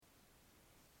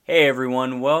Hey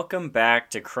everyone, welcome back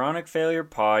to Chronic Failure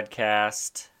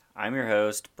Podcast. I'm your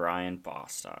host, Brian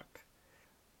Bostock.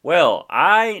 Well,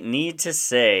 I need to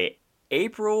say,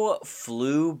 April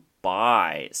flew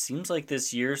by. Seems like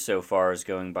this year so far is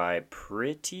going by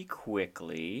pretty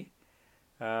quickly,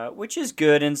 which is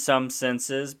good in some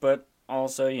senses, but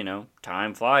also,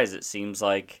 time flies. It seems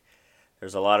like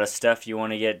there's a lot of stuff you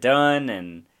want to get done,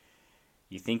 and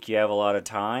you think you have a lot of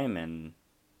time, and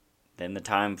then the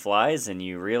time flies and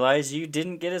you realize you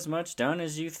didn't get as much done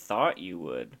as you thought you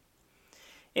would.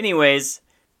 Anyways,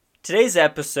 today's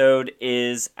episode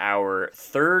is our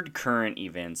third current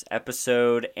events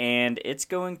episode, and it's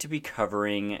going to be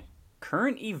covering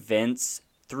current events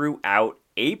throughout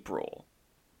April.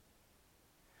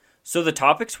 So the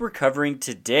topics we're covering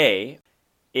today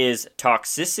is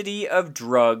toxicity of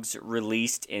drugs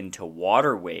released into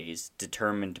waterways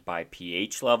determined by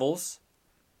pH levels,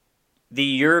 the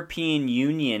European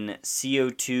Union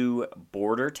CO2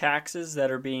 border taxes that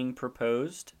are being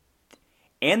proposed,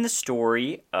 and the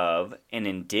story of an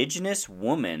indigenous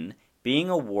woman being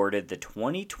awarded the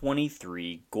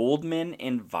 2023 Goldman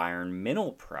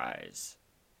Environmental Prize.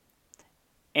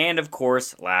 And of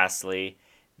course, lastly,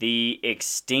 the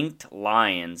extinct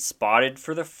lion spotted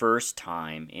for the first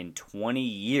time in 20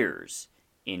 years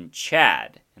in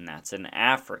Chad, and that's in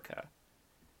Africa.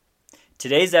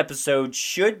 Today's episode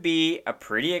should be a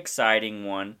pretty exciting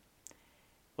one.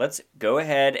 Let's go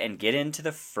ahead and get into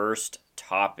the first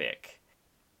topic.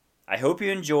 I hope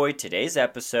you enjoyed today's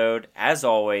episode. As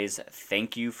always,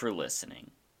 thank you for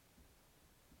listening.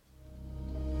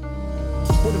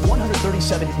 More than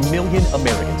 137 million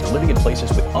Americans are living in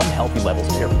places with unhealthy levels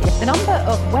of air pollution. The number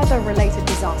of weather-related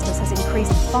disasters has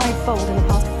increased fivefold in the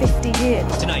past 50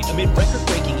 years. Tonight, amid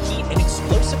record-breaking heat and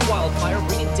explosive wildfire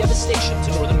bringing devastation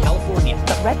to Northern California.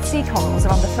 But Red Sea corals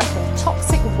are under threat of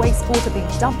toxic wastewater being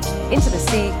dumped into the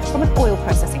sea from an oil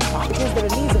processing plant. It is the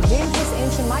release of dangerous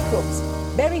ancient microbes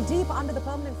buried deep under the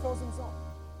permanent frozen zone.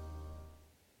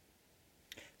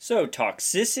 So,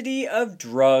 toxicity of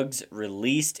drugs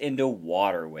released into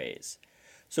waterways.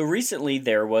 So recently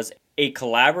there was a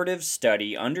collaborative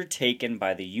study undertaken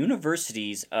by the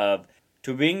universities of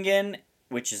Tübingen,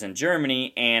 which is in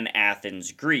Germany, and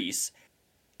Athens, Greece,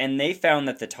 and they found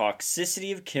that the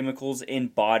toxicity of chemicals in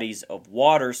bodies of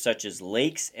water such as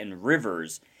lakes and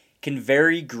rivers can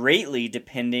vary greatly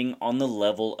depending on the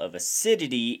level of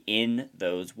acidity in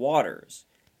those waters.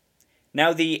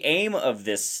 Now, the aim of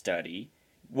this study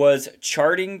was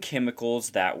charting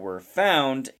chemicals that were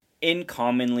found in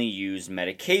commonly used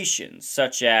medications,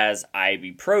 such as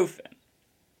ibuprofen.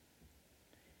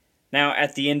 Now,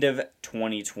 at the end of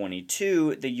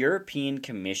 2022, the European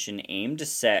Commission aimed to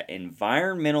set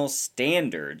environmental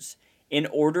standards in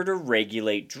order to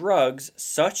regulate drugs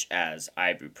such as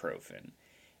ibuprofen.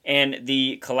 And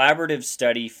the collaborative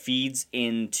study feeds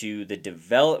into the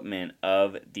development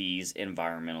of these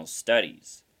environmental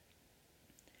studies.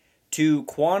 To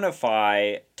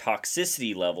quantify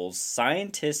toxicity levels,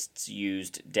 scientists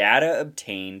used data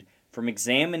obtained from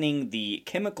examining the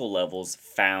chemical levels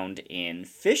found in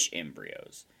fish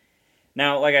embryos.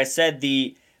 Now, like I said,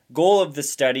 the goal of the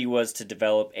study was to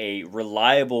develop a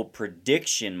reliable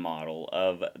prediction model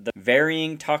of the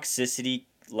varying toxicity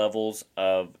levels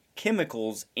of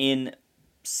chemicals in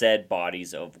said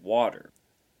bodies of water.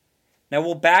 Now,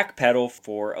 we'll backpedal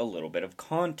for a little bit of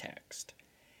context.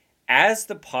 As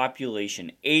the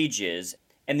population ages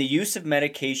and the use of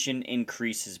medication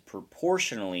increases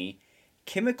proportionally,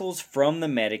 chemicals from the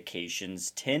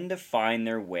medications tend to find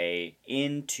their way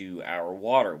into our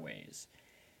waterways.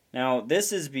 Now,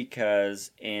 this is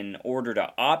because in order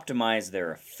to optimize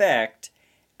their effect,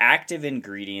 active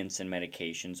ingredients in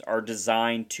medications are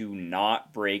designed to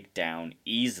not break down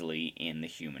easily in the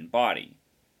human body.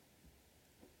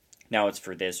 Now, it's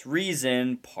for this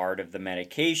reason, part of the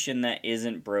medication that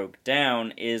isn't broke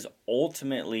down is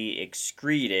ultimately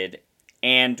excreted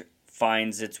and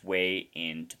finds its way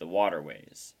into the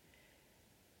waterways.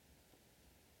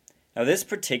 Now, this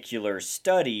particular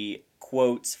study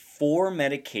quotes 4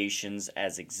 medications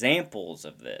as examples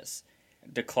of this: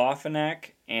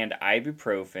 diclofenac and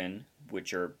ibuprofen,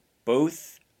 which are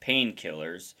both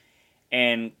painkillers,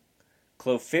 and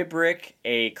clofebric,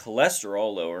 a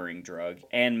cholesterol-lowering drug,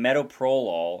 and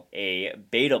metoprolol, a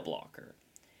beta blocker.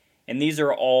 And these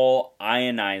are all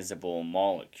ionizable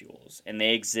molecules, and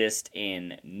they exist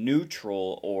in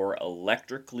neutral or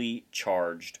electrically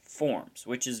charged forms,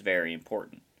 which is very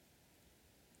important.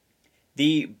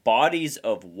 The bodies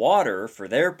of water, for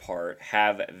their part,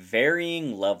 have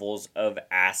varying levels of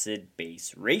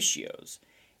acid-base ratios,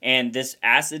 and this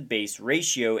acid-base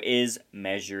ratio is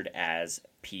measured as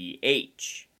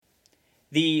pH.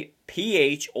 The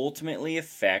pH ultimately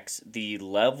affects the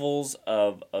levels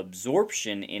of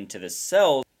absorption into the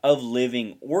cells of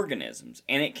living organisms,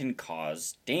 and it can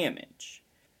cause damage.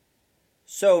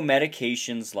 So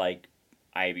medications like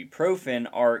ibuprofen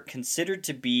are considered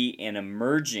to be an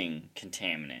emerging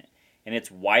contaminant, and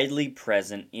it's widely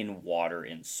present in water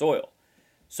and soil.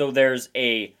 So there's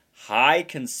a high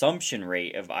consumption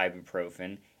rate of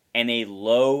ibuprofen and a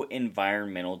low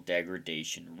environmental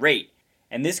degradation rate,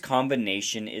 and this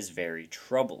combination is very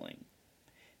troubling.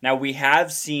 Now, we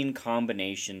have seen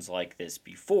combinations like this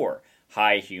before,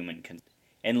 high human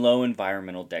and low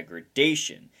environmental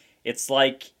degradation. It's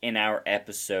like in our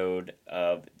episode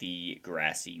of the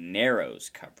grassy narrows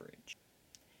coverage.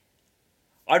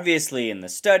 Obviously, in the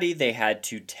study, they had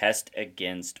to test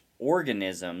against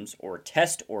organisms or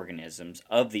test organisms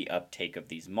of the uptake of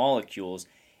these molecules,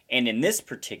 and in this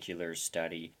particular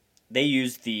study, they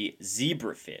used the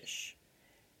zebrafish.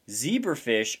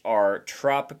 Zebrafish are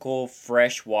tropical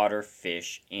freshwater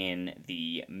fish in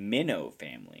the minnow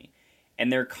family,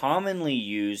 and they're commonly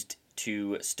used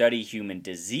to study human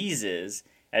diseases,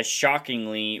 as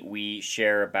shockingly we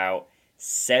share about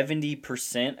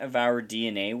 70% of our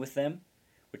DNA with them,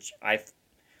 which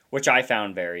I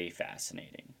found very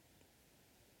fascinating.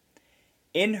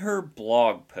 In her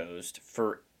blog post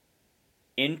for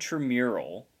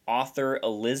Intramural, author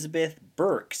Elizabeth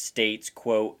Burke states,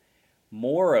 quote,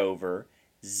 "Moreover,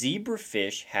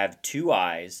 zebrafish have 2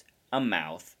 eyes, a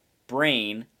mouth,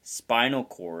 brain, spinal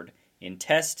cord,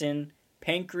 intestine,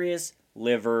 pancreas,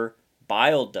 liver,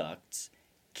 bile ducts,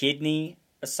 kidney,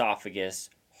 esophagus,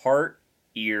 heart,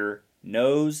 ear,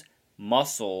 nose,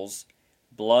 muscles,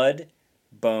 blood,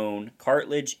 bone,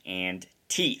 cartilage, and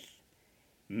teeth.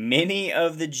 Many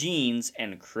of the genes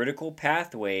and critical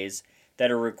pathways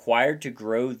that are required to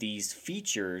grow these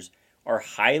features are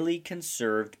highly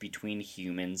conserved between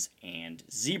humans and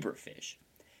zebrafish.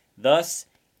 Thus,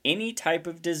 any type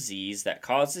of disease that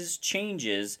causes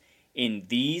changes in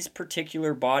these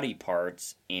particular body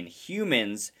parts in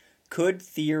humans could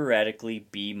theoretically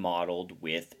be modeled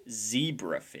with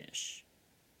zebrafish."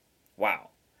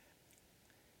 Wow.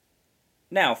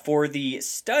 Now, for the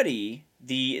study,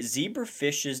 the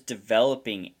zebrafish's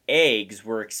developing eggs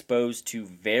were exposed to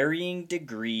varying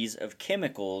degrees of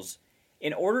chemicals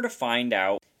in order to find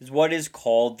out what is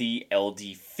called the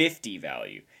LD50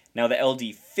 value. Now, the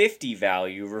LD50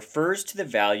 value refers to the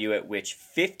value at which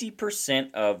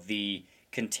 50% of the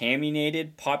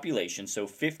contaminated population, so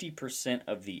 50%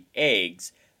 of the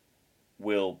eggs,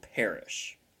 will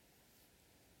perish.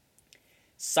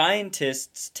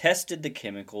 Scientists tested the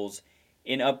chemicals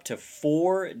in up to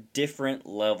 4 different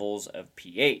levels of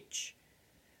pH.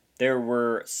 There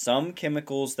were some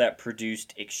chemicals that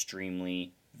produced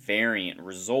extremely variant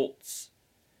results.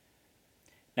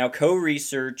 Now,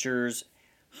 co-researchers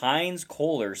Heinz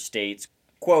Kohler states,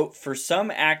 quote, "For some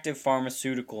active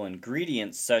pharmaceutical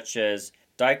ingredients such as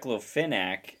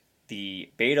diclofenac,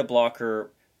 the beta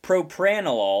blocker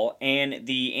propranolol, and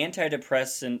the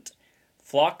antidepressant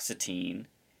fluoxetine,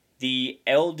 the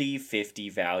LD50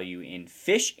 value in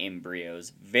fish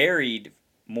embryos varied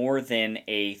more than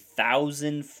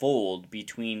 1,000-fold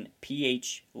between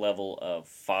pH level of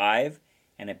 5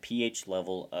 and a pH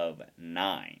level of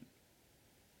 9.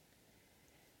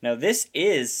 Now, this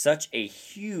is such a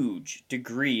huge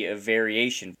degree of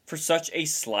variation for such a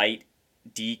slight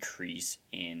decrease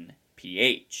in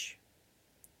pH.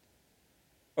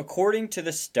 According to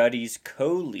the study's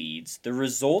co-leads, the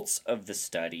results of the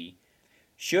study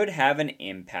should have an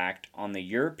impact on the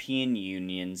European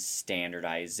Union's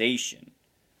standardization.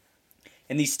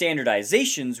 And these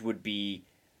standardizations would be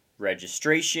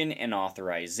registration and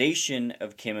authorization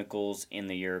of chemicals in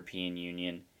the European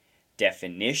Union,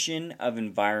 definition of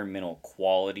environmental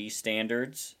quality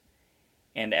standards,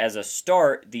 and as a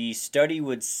start, the study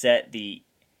would set the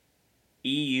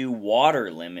EU water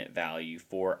limit value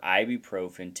for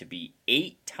ibuprofen to be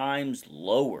 8 times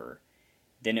lower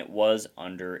than it was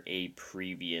under a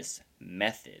previous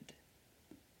method.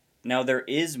 Now, there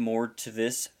is more to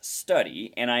this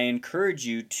study, and I encourage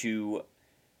you to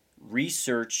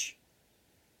research,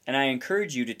 and I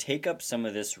encourage you to take up some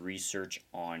of this research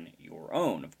on your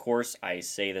own. Of course, I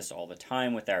say this all the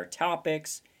time with our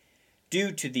topics.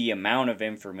 Due to the amount of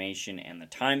information and the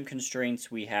time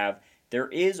constraints we have, there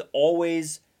is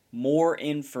always more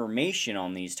information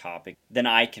on these topics than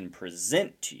I can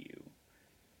present to you.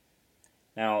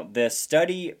 Now, the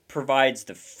study provides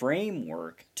the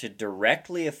framework to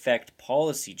directly affect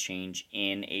policy change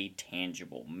in a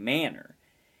tangible manner.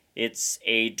 It's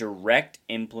a direct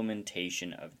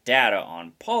implementation of data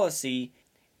on policy,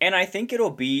 and I think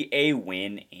it'll be a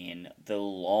win in the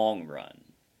long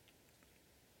run.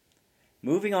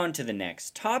 Moving on to the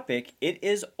next topic, it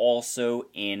is also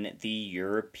in the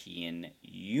European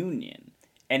Union,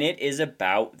 and it is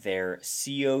about their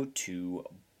CO2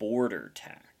 border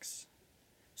tax.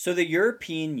 So the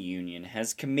European Union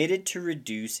has committed to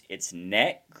reduce its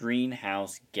net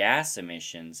greenhouse gas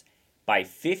emissions by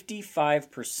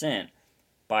 55%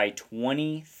 by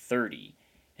 2030,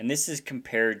 and this is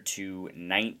compared to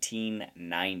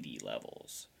 1990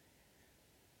 levels.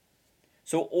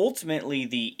 So ultimately,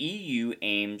 the EU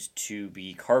aims to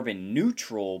be carbon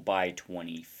neutral by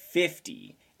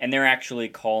 2050, and they're actually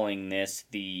calling this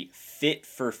the Fit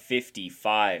for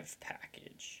 55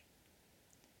 package.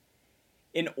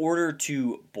 In order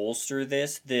to bolster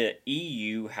this, the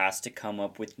EU has to come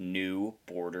up with new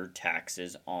border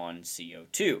taxes on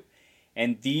CO2.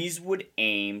 And these would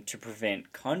aim to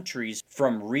prevent countries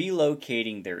from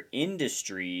relocating their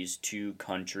industries to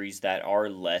countries that are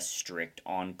less strict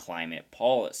on climate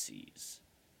policies.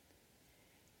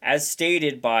 As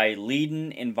stated by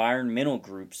Leiden Environmental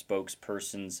Group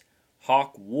spokespersons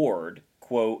Hawk Ward,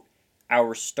 quote,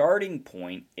 "Our starting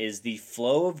point is the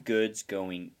flow of goods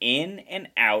going in and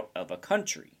out of a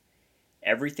country.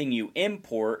 Everything you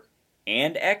import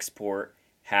and export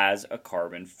has a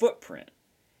carbon footprint,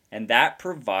 and that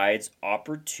provides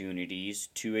opportunities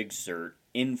to exert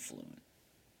influence."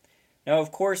 Now,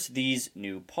 of course, these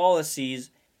new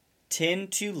policies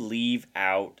tend to leave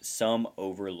out some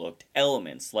overlooked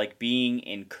elements, like being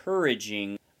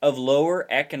encouraging of lower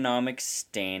economic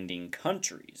standing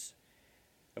countries.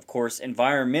 Of course,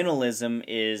 environmentalism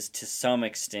is to some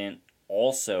extent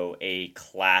also a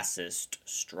classist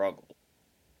struggle.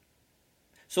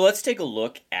 So let's take a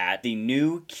look at the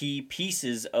new key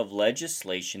pieces of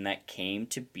legislation that came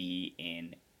to be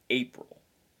in April.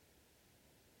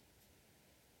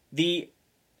 The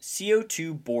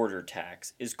CO2 border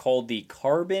tax is called the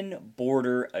Carbon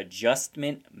Border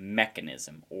Adjustment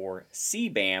Mechanism, or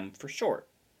CBAM for short.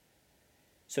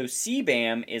 So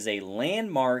CBAM is a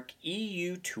landmark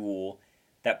EU tool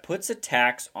that puts a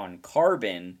tax on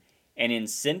carbon and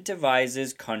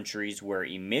incentivizes countries where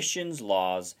emissions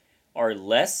laws are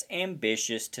less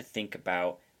ambitious to think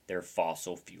about their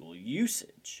fossil fuel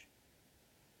usage.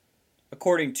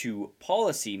 According to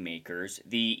policymakers,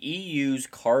 the EU's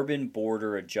Carbon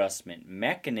Border Adjustment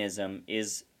Mechanism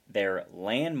is their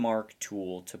landmark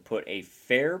tool to put a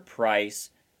fair price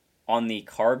on the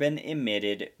carbon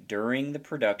emitted during the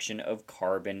production of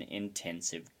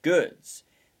carbon-intensive goods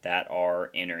that are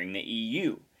entering the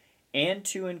EU, and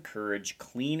to encourage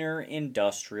cleaner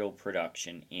industrial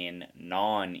production in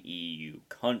non-EU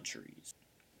countries.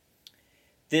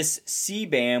 This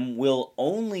CBAM will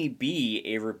only be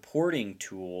a reporting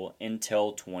tool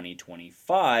until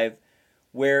 2025,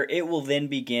 where it will then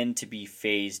begin to be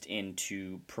phased in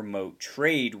to promote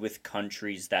trade with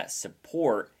countries that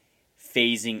support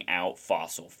phasing out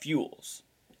fossil fuels.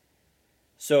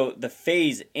 So the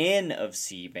phase in of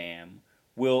CBAM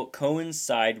will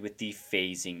coincide with the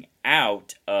phasing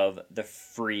out of the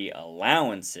free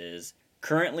allowances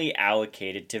currently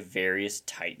allocated to various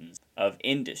titans of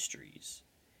industries.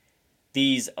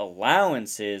 These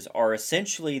allowances are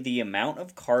essentially the amount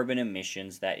of carbon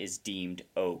emissions that is deemed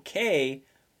okay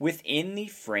within the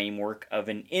framework of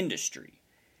an industry,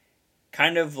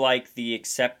 kind of like the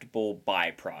acceptable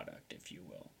byproduct, if you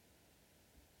will.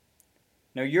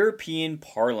 Now, European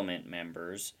Parliament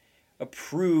members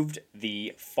approved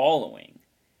the following: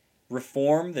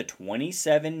 reform the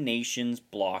 27 nations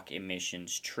block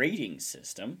emissions trading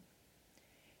system,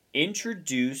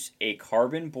 introduce a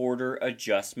carbon border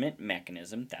adjustment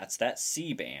mechanism, that's that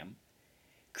CBAM,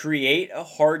 create a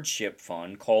hardship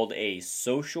fund called a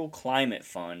social climate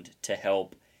fund to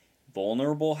help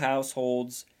vulnerable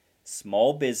households,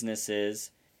 small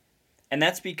businesses, and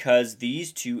that's because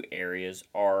these two areas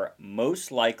are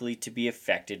most likely to be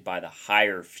affected by the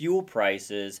higher fuel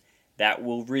prices that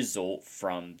will result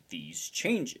from these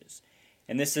changes.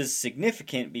 And this is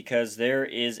significant because there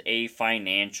is a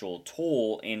financial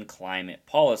toll in climate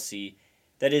policy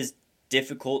that is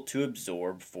difficult to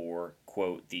absorb for,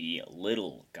 quote, the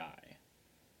little guy.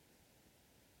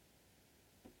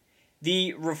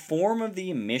 The reform of the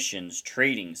emissions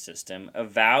trading system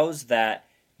avows that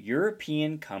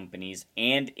European companies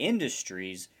and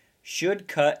industries should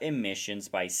cut emissions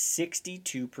by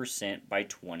 62% by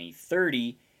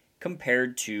 2030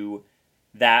 compared to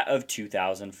that of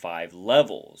 2005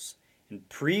 levels. And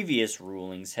previous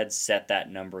rulings had set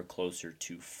that number closer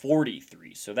to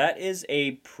 43. So that is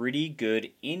a pretty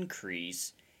good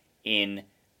increase in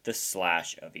the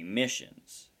slash of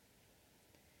emissions.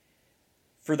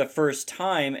 For the first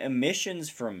time,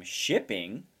 emissions from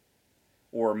shipping,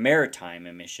 or maritime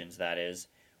emissions that is,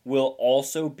 will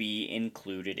also be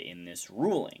included in this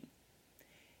ruling.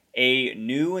 A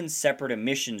new and separate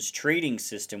emissions trading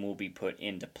system will be put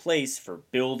into place for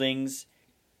buildings,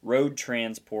 road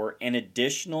transport, and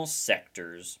additional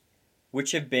sectors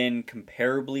which have been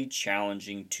comparably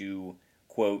challenging to,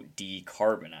 quote,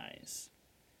 decarbonize.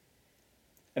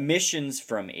 Emissions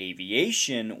from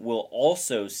aviation will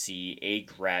also see a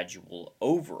gradual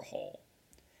overhaul.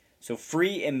 So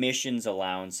free emissions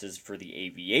allowances for the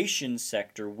aviation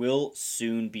sector will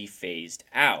soon be phased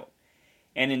out.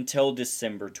 And until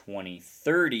December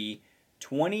 2030,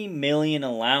 20 million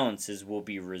allowances will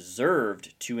be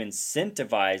reserved to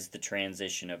incentivize the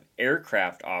transition of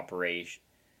aircraft operators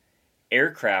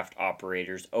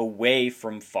away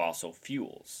from fossil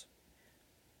fuels.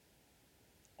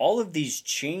 All of these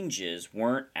changes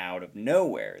weren't out of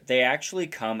nowhere. They actually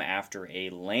come after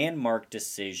a landmark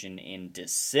decision in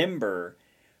December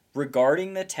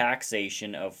regarding the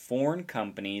taxation of foreign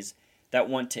companies that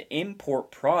want to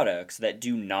import products that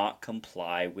do not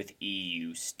comply with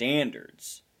EU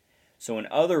standards. So in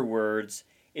other words,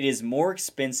 it is more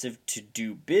expensive to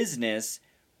do business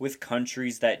with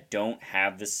countries that don't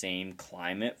have the same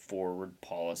climate-forward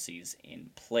policies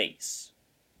in place.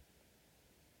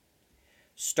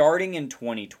 Starting in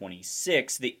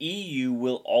 2026, the EU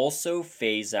will also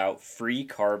phase out free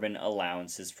carbon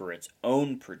allowances for its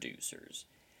own producers.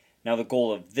 Now, the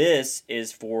goal of this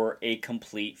is for a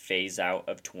complete phase out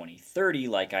of 2030,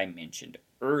 like I mentioned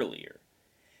earlier.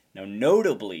 Now,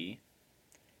 notably,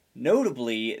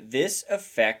 this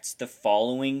affects the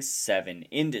following 7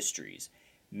 industries,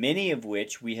 many of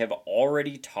which we have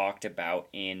already talked about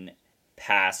in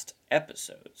past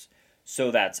episodes.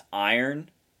 So that's iron,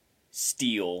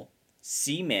 steel,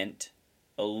 cement,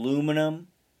 aluminum,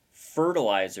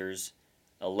 fertilizers,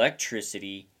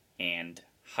 electricity, and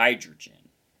hydrogen.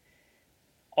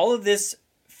 All of this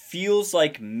feels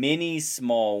like many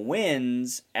small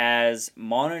wins as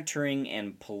monitoring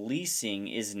and policing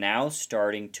is now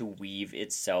starting to weave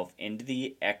itself into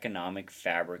the economic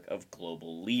fabric of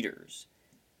global leaders.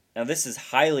 Now, this is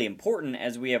highly important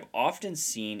as we have often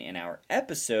seen in our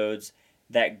episodes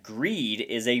that greed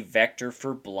is a vector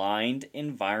for blind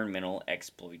environmental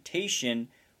exploitation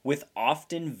with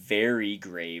often very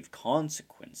grave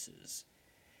consequences.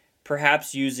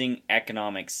 Perhaps using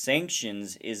economic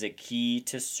sanctions is a key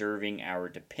to serving our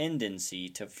dependency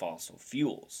to fossil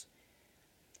fuels.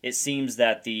 It seems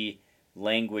that the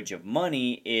language of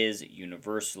money is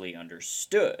universally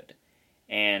understood,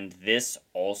 and this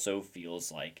also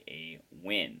feels like a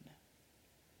win.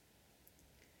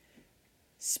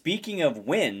 Speaking of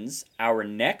wins, our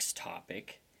next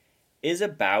topic is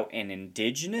about an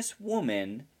Indigenous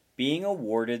woman being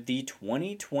awarded the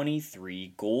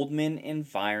 2023 Goldman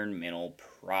Environmental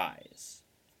Prize.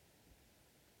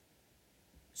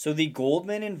 So the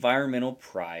Goldman Environmental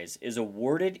Prize is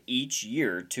awarded each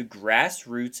year to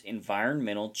grassroots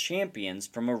environmental champions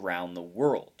from around the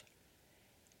world.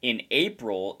 In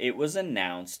April, it was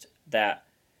announced that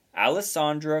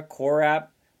Alessandra Korap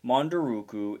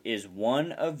Munduruku is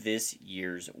one of this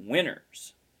year's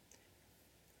winners.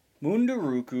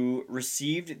 Munduruku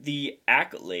received the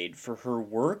accolade for her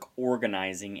work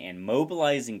organizing and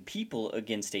mobilizing people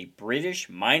against a British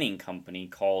mining company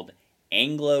called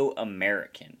Anglo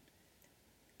American.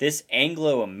 This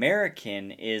Anglo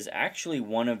American is actually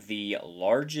one of the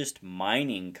largest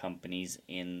mining companies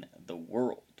in the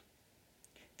world.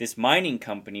 This mining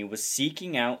company was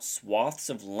seeking out swaths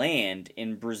of land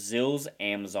in Brazil's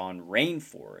Amazon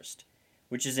rainforest,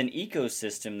 which is an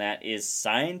ecosystem that is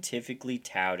scientifically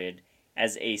touted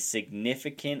as a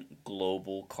significant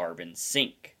global carbon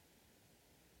sink.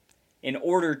 In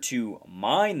order to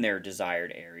mine their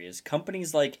desired areas,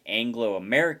 companies like Anglo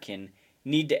American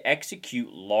need to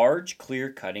execute large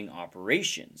clear-cutting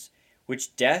operations,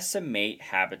 which decimate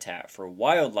habitat for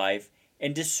wildlife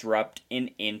and disrupt an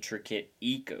intricate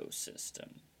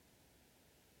ecosystem.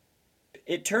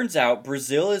 It turns out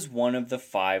Brazil is one of the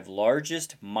 5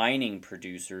 largest mining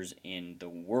producers in the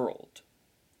world.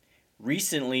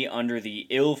 Recently, under the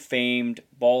ill-famed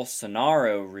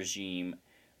Bolsonaro regime,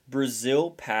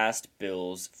 Brazil passed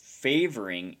bills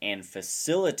favoring and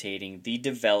facilitating the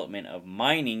development of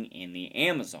mining in the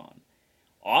Amazon,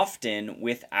 often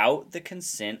without the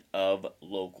consent of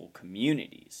local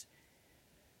communities.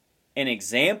 An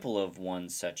example of one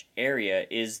such area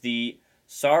is the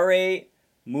Sare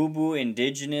Mubu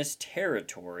Indigenous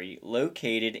Territory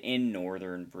located in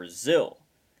northern Brazil.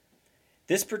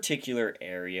 This particular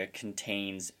area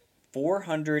contains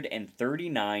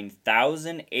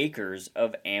 439,000 acres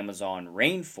of Amazon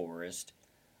rainforest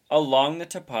along the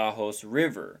Tapajos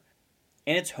River,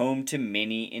 and it's home to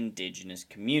many indigenous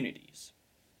communities.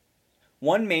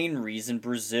 One main reason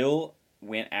Brazil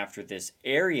went after this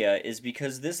area is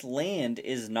because this land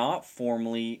is not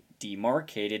formally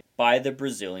demarcated by the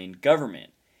Brazilian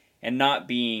government, and not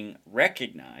being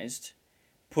recognized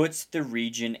puts the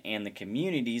region and the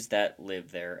communities that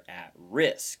live there at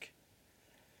risk.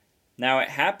 Now it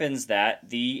happens that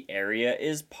the area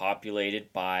is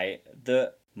populated by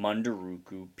the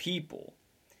Munduruku people,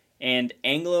 and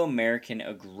Anglo-American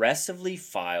aggressively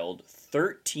filed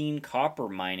 13 copper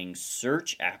mining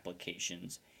search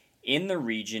applications in the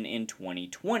region in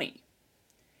 2020.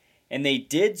 And they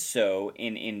did so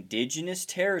in indigenous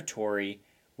territory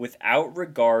without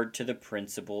regard to the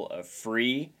principle of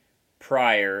free,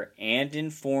 prior, and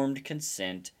informed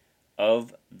consent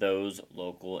of those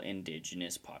local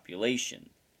indigenous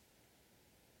population.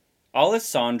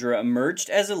 Alessandra emerged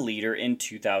as a leader in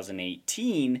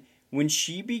 2018 when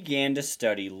she began to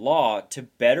study law to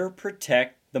better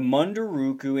protect the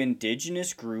Munduruku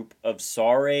indigenous group of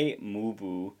Sare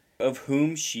Mubu, of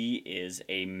whom she is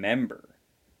a member.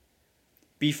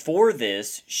 Before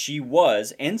this, she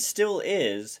was, and still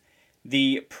is,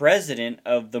 the president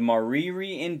of the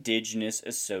Mariri Indigenous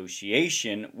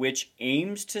Association, which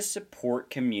aims to support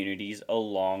communities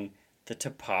along the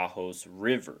Tapajos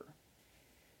River.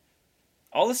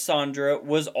 Alessandra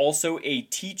was also a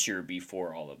teacher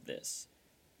before all of this,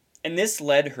 and this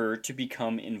led her to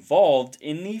become involved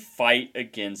in the fight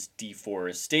against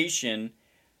deforestation,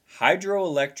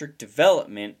 hydroelectric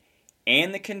development,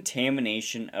 and the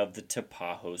contamination of the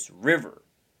Tapajos River.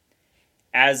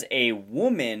 As a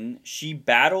woman, she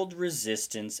battled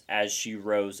resistance as she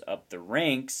rose up the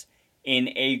ranks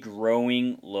in a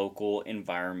growing local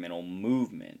environmental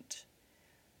movement.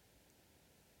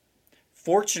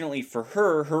 Fortunately for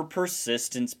her, her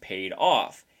persistence paid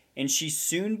off, and she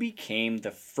soon became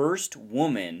the first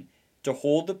woman to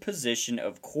hold the position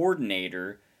of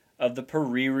coordinator of the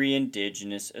Pariri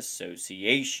Indigenous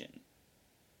Association.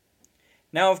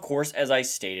 Now, of course, as I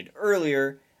stated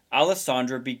earlier,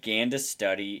 Alessandra began to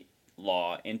study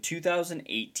law in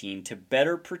 2018 to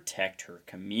better protect her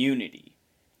community.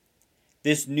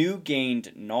 This new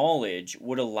gained knowledge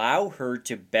would allow her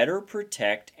to better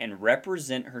protect and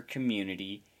represent her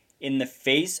community in the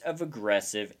face of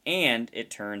aggressive and,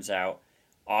 it turns out,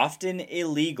 often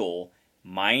illegal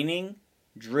mining,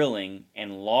 drilling,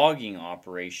 and logging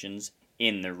operations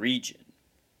in the region.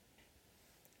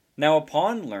 Now,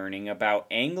 upon learning about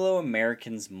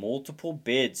Anglo-Americans' multiple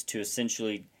bids to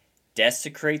essentially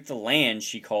desecrate the land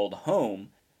she called home,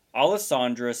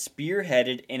 Alessandra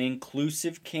spearheaded an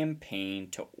inclusive campaign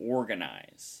to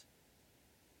organize.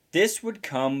 This would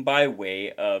come by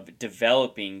way of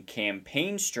developing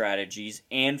campaign strategies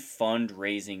and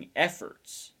fundraising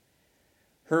efforts.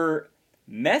 Her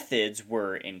methods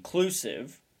were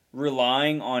inclusive,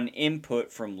 relying on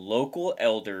input from local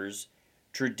elders,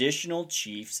 traditional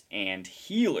chiefs, and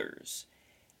healers.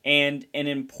 And an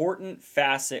important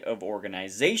facet of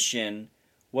organization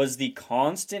was the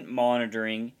constant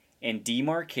monitoring and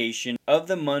demarcation of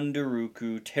the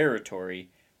Munduruku territory,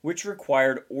 which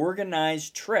required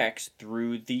organized treks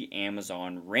through the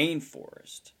Amazon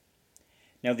rainforest.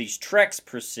 Now, these treks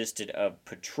consisted of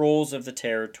patrols of the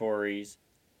territories,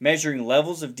 measuring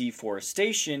levels of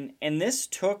deforestation, and this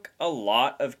took a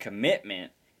lot of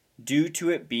commitment due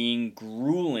to it being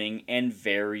grueling and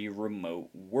very remote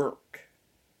work.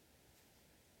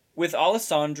 With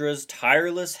Alessandra's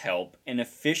tireless help, an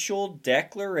official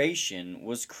declaration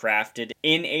was crafted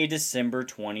in a December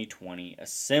 2020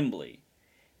 assembly.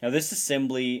 Now, this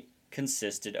assembly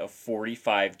consisted of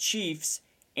 45 chiefs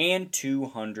and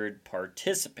 200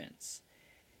 participants.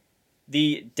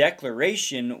 The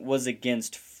declaration was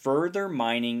against further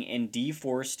mining and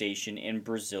deforestation in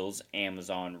Brazil's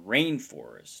Amazon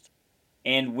rainforest.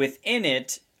 And within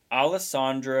it,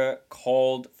 Alessandra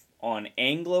called on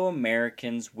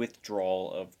Anglo-Americans'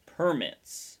 withdrawal of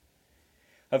permits.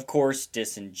 Of course,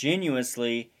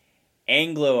 disingenuously,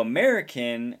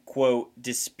 Anglo-American, quote,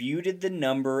 disputed the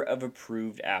number of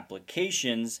approved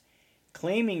applications,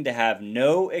 claiming to have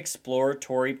no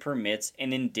exploratory permits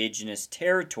in indigenous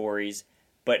territories,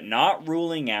 but not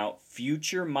ruling out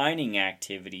future mining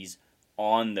activities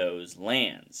on those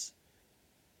lands.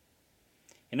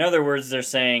 In other words, they're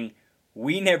saying,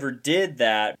 we never did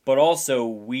that, but also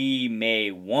we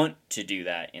may want to do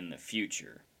that in the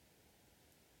future.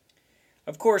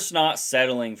 Of course, not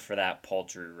settling for that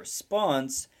paltry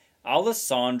response,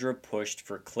 Alessandra pushed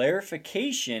for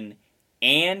clarification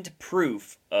and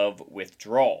proof of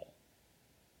withdrawal.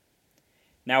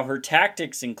 Now, her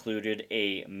tactics included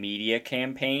a media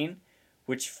campaign,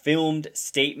 which filmed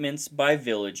statements by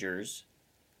villagers,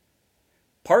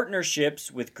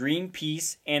 partnerships with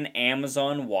Greenpeace and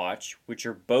Amazon Watch, which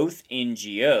are both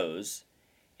NGOs,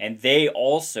 and they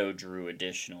also drew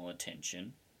additional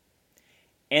attention.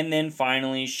 And then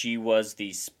finally, she was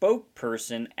the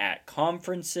spokesperson at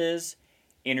conferences,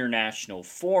 international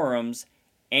forums,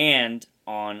 and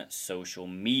on social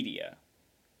media.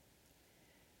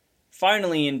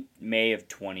 Finally, in May of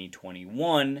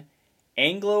 2021,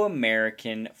 Anglo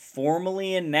American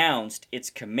formally announced its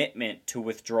commitment to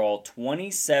withdraw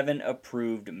 27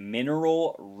 approved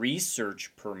mineral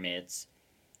research permits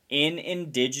in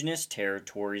indigenous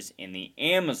territories in the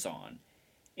Amazon,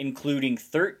 including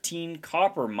 13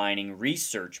 copper mining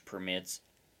research permits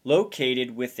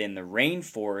located within the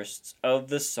rainforests of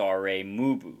the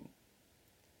Sare-Mubu.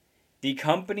 The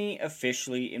company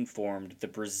officially informed the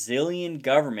Brazilian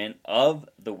government of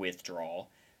the withdrawal,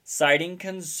 citing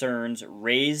concerns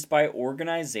raised by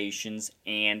organizations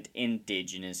and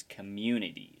indigenous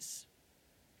communities.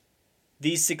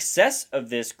 The success of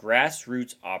this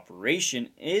grassroots operation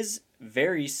is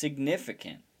very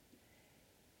significant.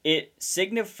 It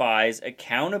signifies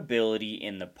accountability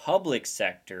in the public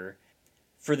sector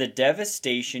for the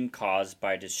devastation caused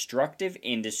by destructive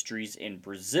industries in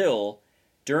Brazil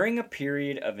during a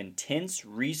period of intense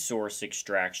resource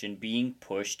extraction being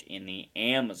pushed in the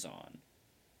Amazon.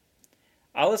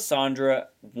 Alessandra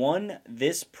won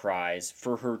this prize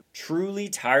for her truly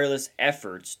tireless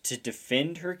efforts to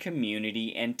defend her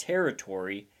community and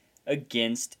territory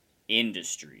against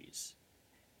industries.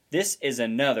 This is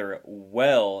another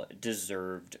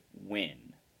well-deserved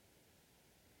win.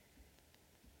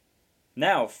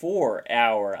 Now, for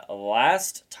our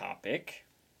last topic,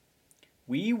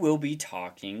 we will be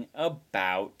talking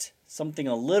about something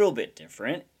a little bit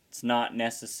different. It's not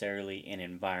necessarily an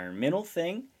environmental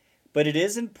thing, but it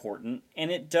is important,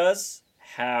 and it does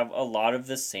have a lot of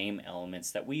the same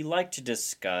elements that we like to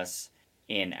discuss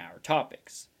in our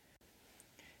topics.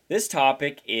 This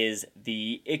topic is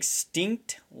the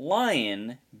extinct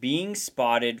lion being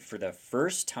spotted for the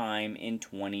first time in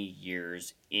 20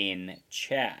 years in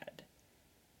Chad.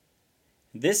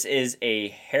 This is a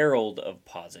herald of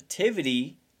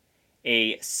positivity,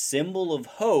 a symbol of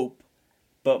hope,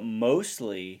 but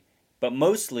mostly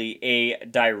a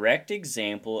direct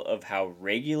example of how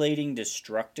regulating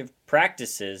destructive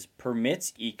practices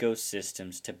permits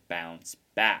ecosystems to bounce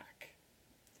back.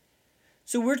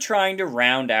 So we're trying to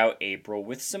round out April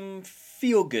with some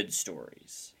feel-good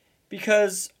stories.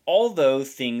 Because although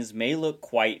things may look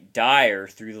quite dire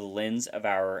through the lens of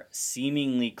our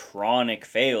seemingly chronic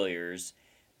failures,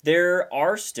 there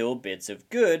are still bits of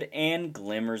good and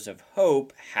glimmers of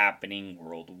hope happening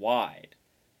worldwide.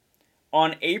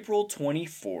 On April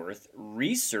 24th,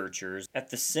 researchers at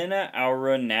the Sena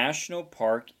Aura National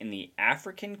Park in the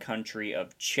African country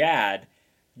of Chad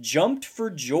jumped for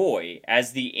joy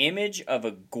as the image of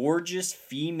a gorgeous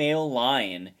female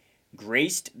lion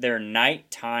graced their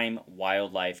nighttime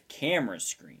wildlife camera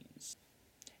screens.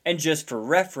 And just for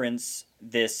reference,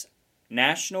 this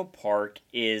national park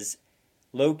is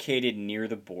located near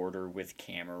the border with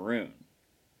Cameroon.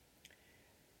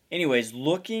 Anyways,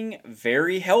 looking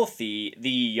very healthy, the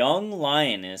young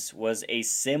lioness was a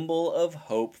symbol of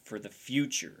hope for the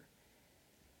future.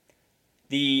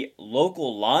 The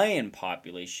local lion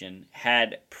population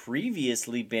had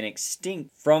previously been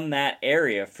extinct from that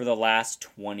area for the last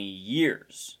 20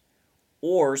 years,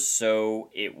 or so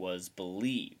it was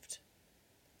believed.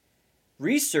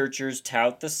 Researchers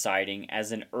tout the sighting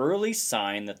as an early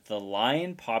sign that the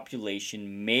lion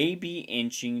population may be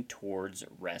inching towards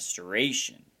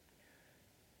restoration.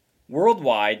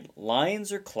 Worldwide,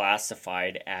 lions are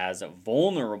classified as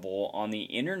vulnerable on the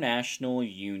International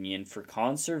Union for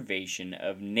Conservation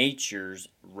of Nature's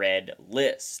Red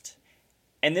List.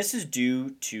 And this is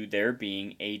due to there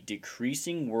being a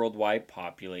decreasing worldwide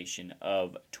population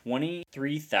of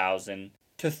 23,000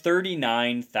 to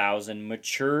 39,000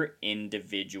 mature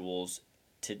individuals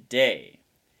today.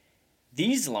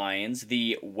 These lions,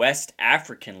 the West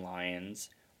African lions,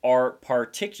 are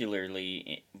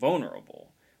particularly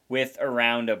vulnerable, with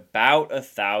around about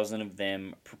 1,000 of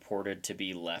them purported to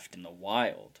be left in the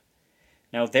wild.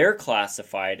 Now, they're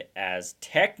classified as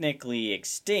technically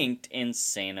extinct in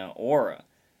Sena Aura,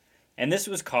 and this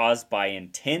was caused by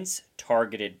intense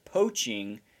targeted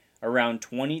poaching around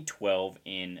 2012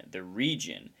 in the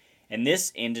region, and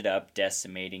this ended up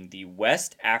decimating the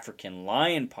West African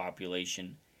lion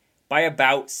population by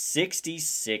about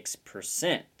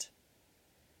 66%.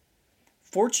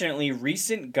 Fortunately,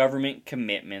 recent government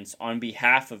commitments on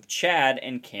behalf of Chad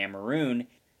and Cameroon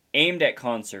aimed at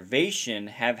conservation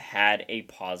have had a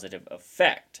positive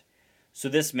effect. So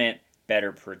this meant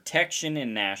better protection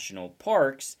in national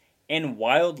parks and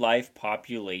wildlife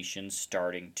populations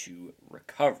starting to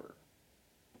recover.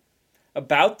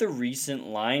 About the recent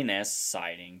lioness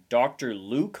sighting, Dr.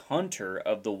 Luke Hunter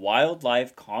of the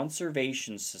Wildlife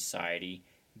Conservation Society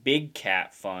Big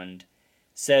Cat Fund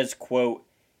says, quote,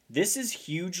 "This is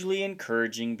hugely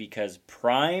encouraging because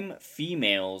prime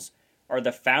females are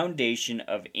the foundation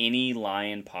of any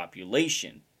lion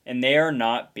population, and they are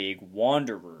not big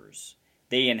wanderers.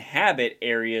 They inhabit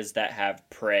areas that have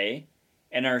prey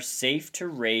and are safe to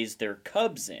raise their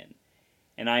cubs in,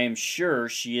 and I am sure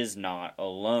she is not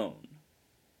alone."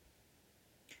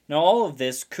 Now, all of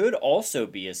this could also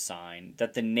be a sign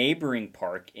that the neighboring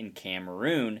park in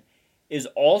Cameroon is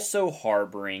also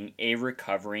harboring a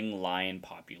recovering lion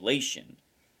population.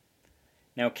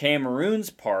 Now,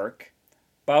 Cameroon's park,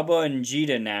 Baba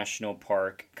Njida National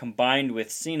Park, combined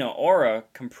with Sina Ora,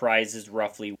 comprises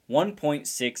roughly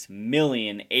 1.6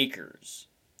 million acres.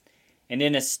 And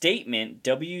in a statement,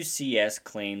 WCS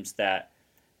claims that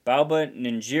Baba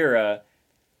Njira,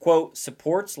 quote,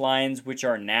 "supports lions which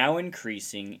are now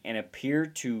increasing and appear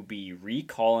to be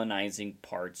recolonizing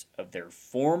parts of their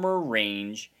former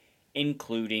range,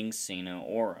 including Sina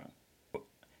Ora."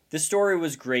 This story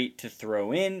was great to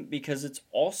throw in because it's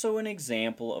also an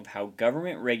example of how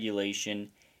government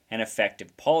regulation and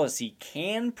effective policy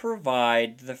can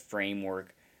provide the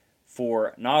framework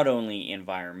for not only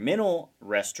environmental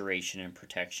restoration and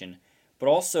protection, but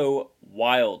also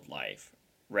wildlife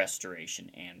restoration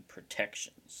and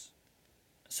protections.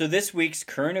 So this week's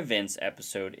current events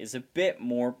episode is a bit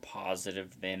more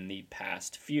positive than the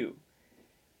past few.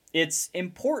 It's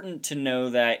important to know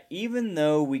that even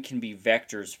though we can be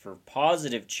vectors for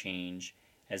positive change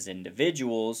as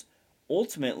individuals,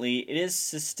 ultimately it is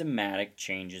systematic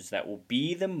changes that will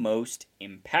be the most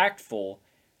impactful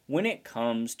when it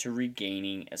comes to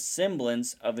regaining a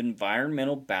semblance of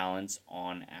environmental balance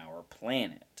on our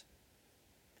planet.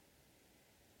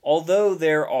 Although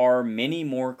there are many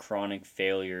more chronic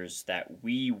failures that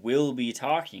we will be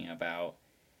talking about,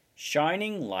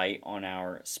 shining light on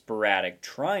our sporadic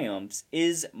triumphs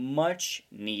is much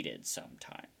needed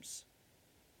sometimes.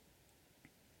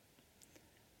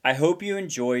 I hope you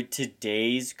enjoyed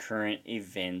today's current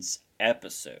events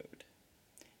episode.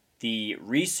 The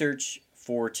research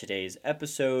for today's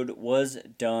episode was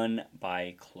done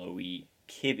by Chloe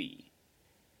Kibbe.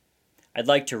 I'd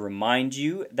like to remind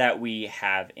you that we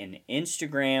have an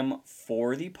Instagram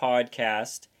for the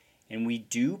podcast, and we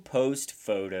do post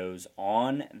photos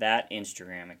on that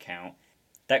Instagram account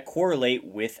that correlate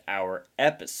with our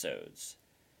episodes.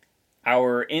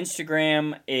 Our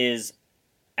Instagram is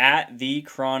at the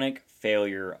Chronic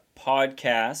Failure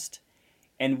Podcast,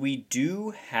 and we do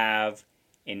have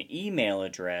an email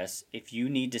address if you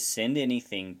need to send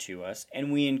anything to us,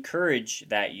 and we encourage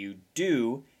that you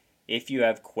do. If you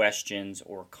have questions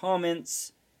or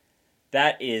comments,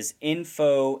 that is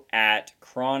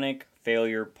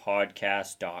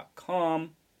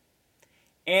info@chronicfailurepodcast.com.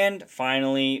 And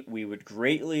finally, we would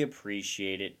greatly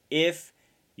appreciate it if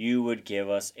you would give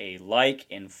us a like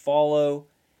and follow,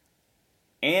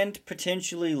 and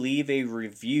potentially leave a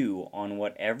review on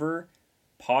whatever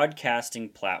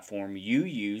podcasting platform you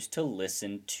use to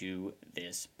listen to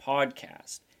this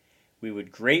podcast. We would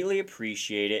greatly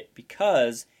appreciate it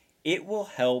because it will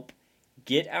help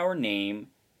get our name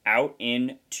out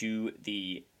into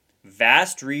the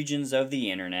vast regions of the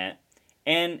internet,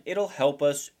 and it'll help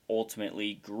us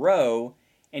ultimately grow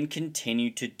and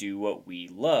continue to do what we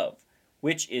love,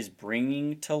 which is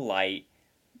bringing to light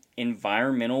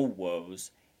environmental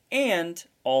woes and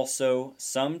also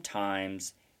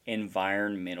sometimes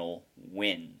environmental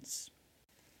wins.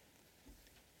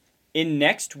 In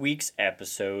next week's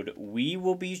episode, we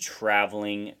will be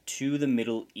traveling to the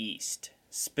Middle East,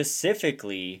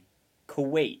 specifically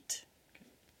Kuwait.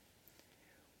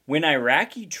 When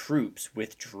Iraqi troops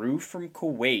withdrew from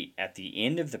Kuwait at the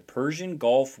end of the Persian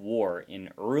Gulf War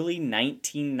in early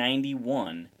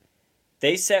 1991,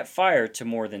 they set fire to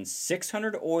more than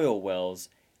 600 oil wells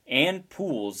and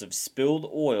pools of spilled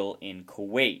oil in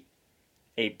Kuwait,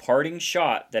 a parting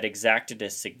shot that exacted a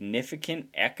significant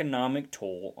economic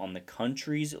toll on the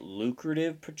country's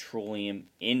lucrative petroleum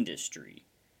industry.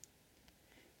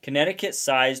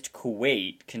 Connecticut-sized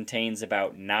Kuwait contains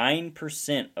about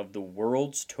 9% of the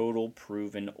world's total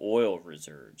proven oil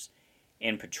reserves,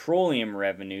 and petroleum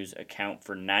revenues account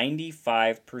for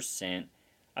 95%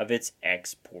 of its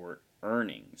export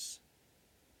earnings.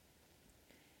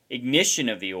 Ignition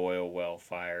of the oil well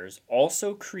fires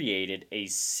also created a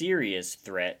serious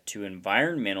threat to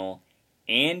environmental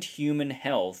and human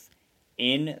health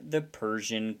in the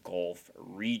Persian Gulf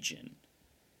region.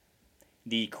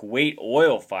 The Kuwait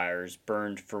oil fires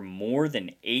burned for more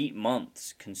than 8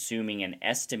 months, consuming an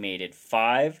estimated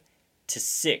 5 to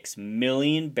 6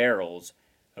 million barrels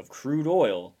of crude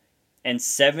oil and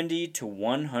 70 to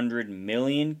 100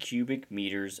 million cubic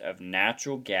meters of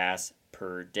natural gas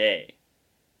per day.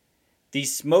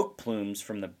 These smoke plumes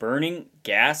from the burning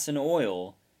gas and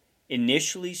oil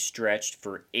initially stretched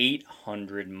for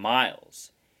 800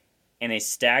 miles, and a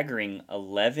staggering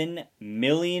 11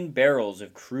 million barrels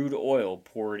of crude oil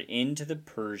poured into the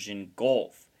Persian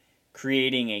Gulf,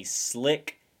 creating a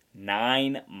slick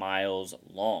 9 miles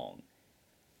long.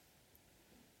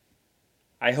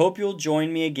 I hope you'll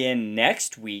join me again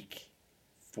next week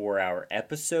for our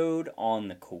episode on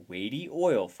the Kuwaiti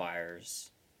oil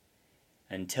fires.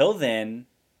 Until then,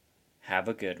 have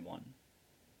a good one.